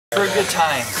good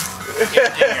time.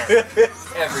 Dinger.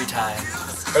 Every time.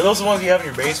 Are those the ones you have in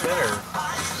your basement, or?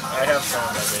 I have some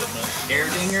in my basement. Air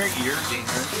dinger, ear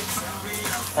dinger.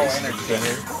 Oh, energy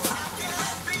dinger.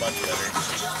 Much better.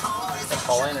 And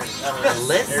Paul energy. I mean,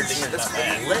 Lens. air dinger's not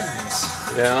bad. Lens.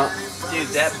 Yeah. Dude,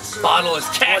 that bottle is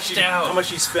cashed out. How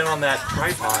much you spent on that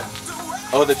tripod?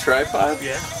 Oh, the tripod?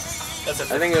 Yeah. That's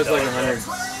a I think it was like $50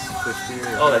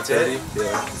 $150 or Oh, that's it?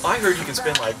 Yeah. I heard you can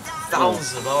spend like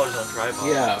thousands of dollars on tripod.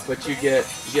 Yeah, but you get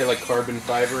like carbon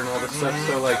fiber and all this stuff.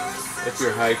 So like, if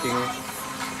you're hiking,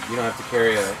 you don't have to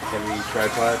carry a heavy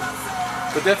tripod.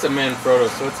 But that's a Manfrotto,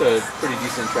 so it's a pretty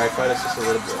decent tripod. It's just a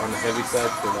little bit on the heavy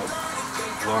side for like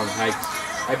long hikes.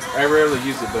 I rarely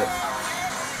use it, but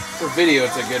for video,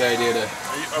 it's a good idea to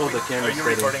hold the camera Are you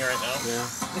steady. recording right now? Yeah.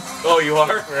 Oh, you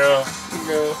are? Yeah.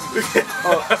 No.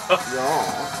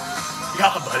 Yeah.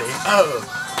 Yeah, buddy. Oh.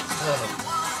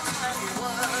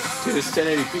 Dude, it's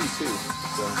 1080p too.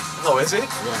 So, Oh, is it?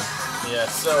 yeah. Yeah,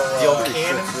 so... The old Pretty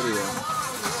Canon? slick video.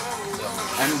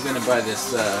 I'm gonna buy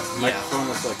this microphone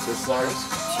that's like this large.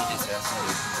 She just asked me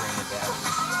to bring it back.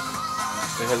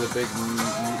 It has a big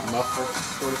muffler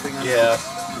sort of thing on Yeah. it.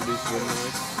 Reduce wind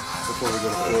noise before we go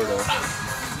to Florida.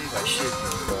 Maybe I should.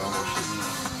 So,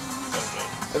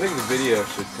 I think the video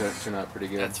should turn out pretty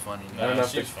good. That's funny. I don't know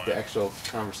if she's fine. the actual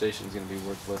conversation is going to be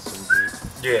worth listening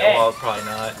to. Yeah, Hey. well, probably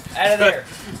not. Out of there.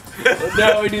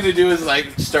 No, all we need to do is like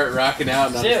start rocking out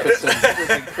and I'll just put some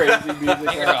freaking crazy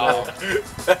music on.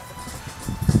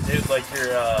 Dude, like your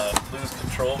lose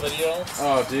control video.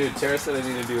 Oh, dude, Tara said I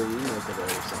need to do a remake of it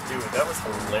or something. Dude, that was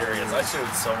hilarious. I showed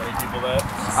so many people that.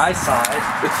 I saw it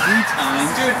 3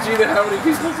 times. Dude, do you know how many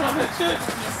people saw that shit?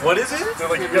 What is it? They're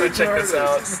like, you gotta check this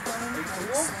out.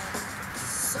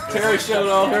 Tara showed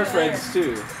all her friends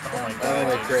too. Oh my god.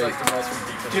 Oh, It's great. like the most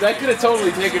ridiculous. Dude, I could have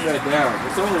totally taken that down.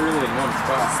 It's only really in one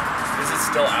spot. Is it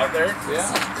still out there? Yeah.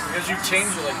 Because you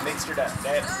changed it, like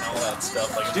mixer.net and all that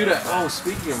stuff. Like, Dude,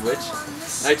 speaking of which,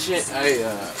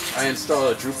 I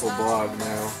installed a Drupal blog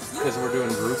now because we're doing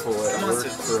Drupal at work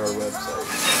for our website.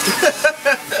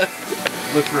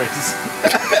 Look racist.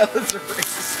 Let's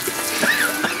racist.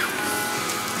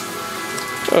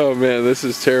 Oh man, this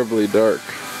is terribly dark.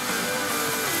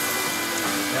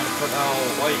 Gotta put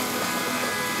out light.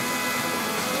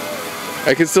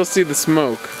 I can still see the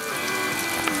smoke.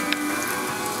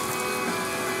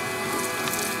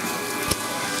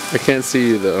 I can't see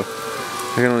you though.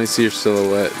 I can only see your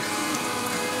silhouette.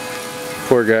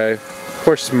 Poor guy.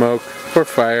 Poor smoke. Poor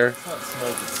fire. It's not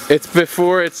smoke. It's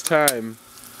before its time.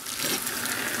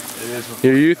 It is.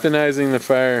 You're euthanizing the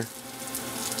fire.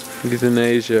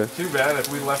 Euthanasia. Too bad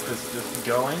if we left this just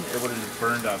going, it would have just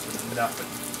burned up to nothing.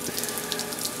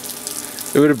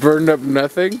 It would have burned up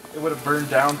nothing? It would have burned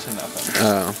down to nothing.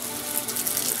 Oh.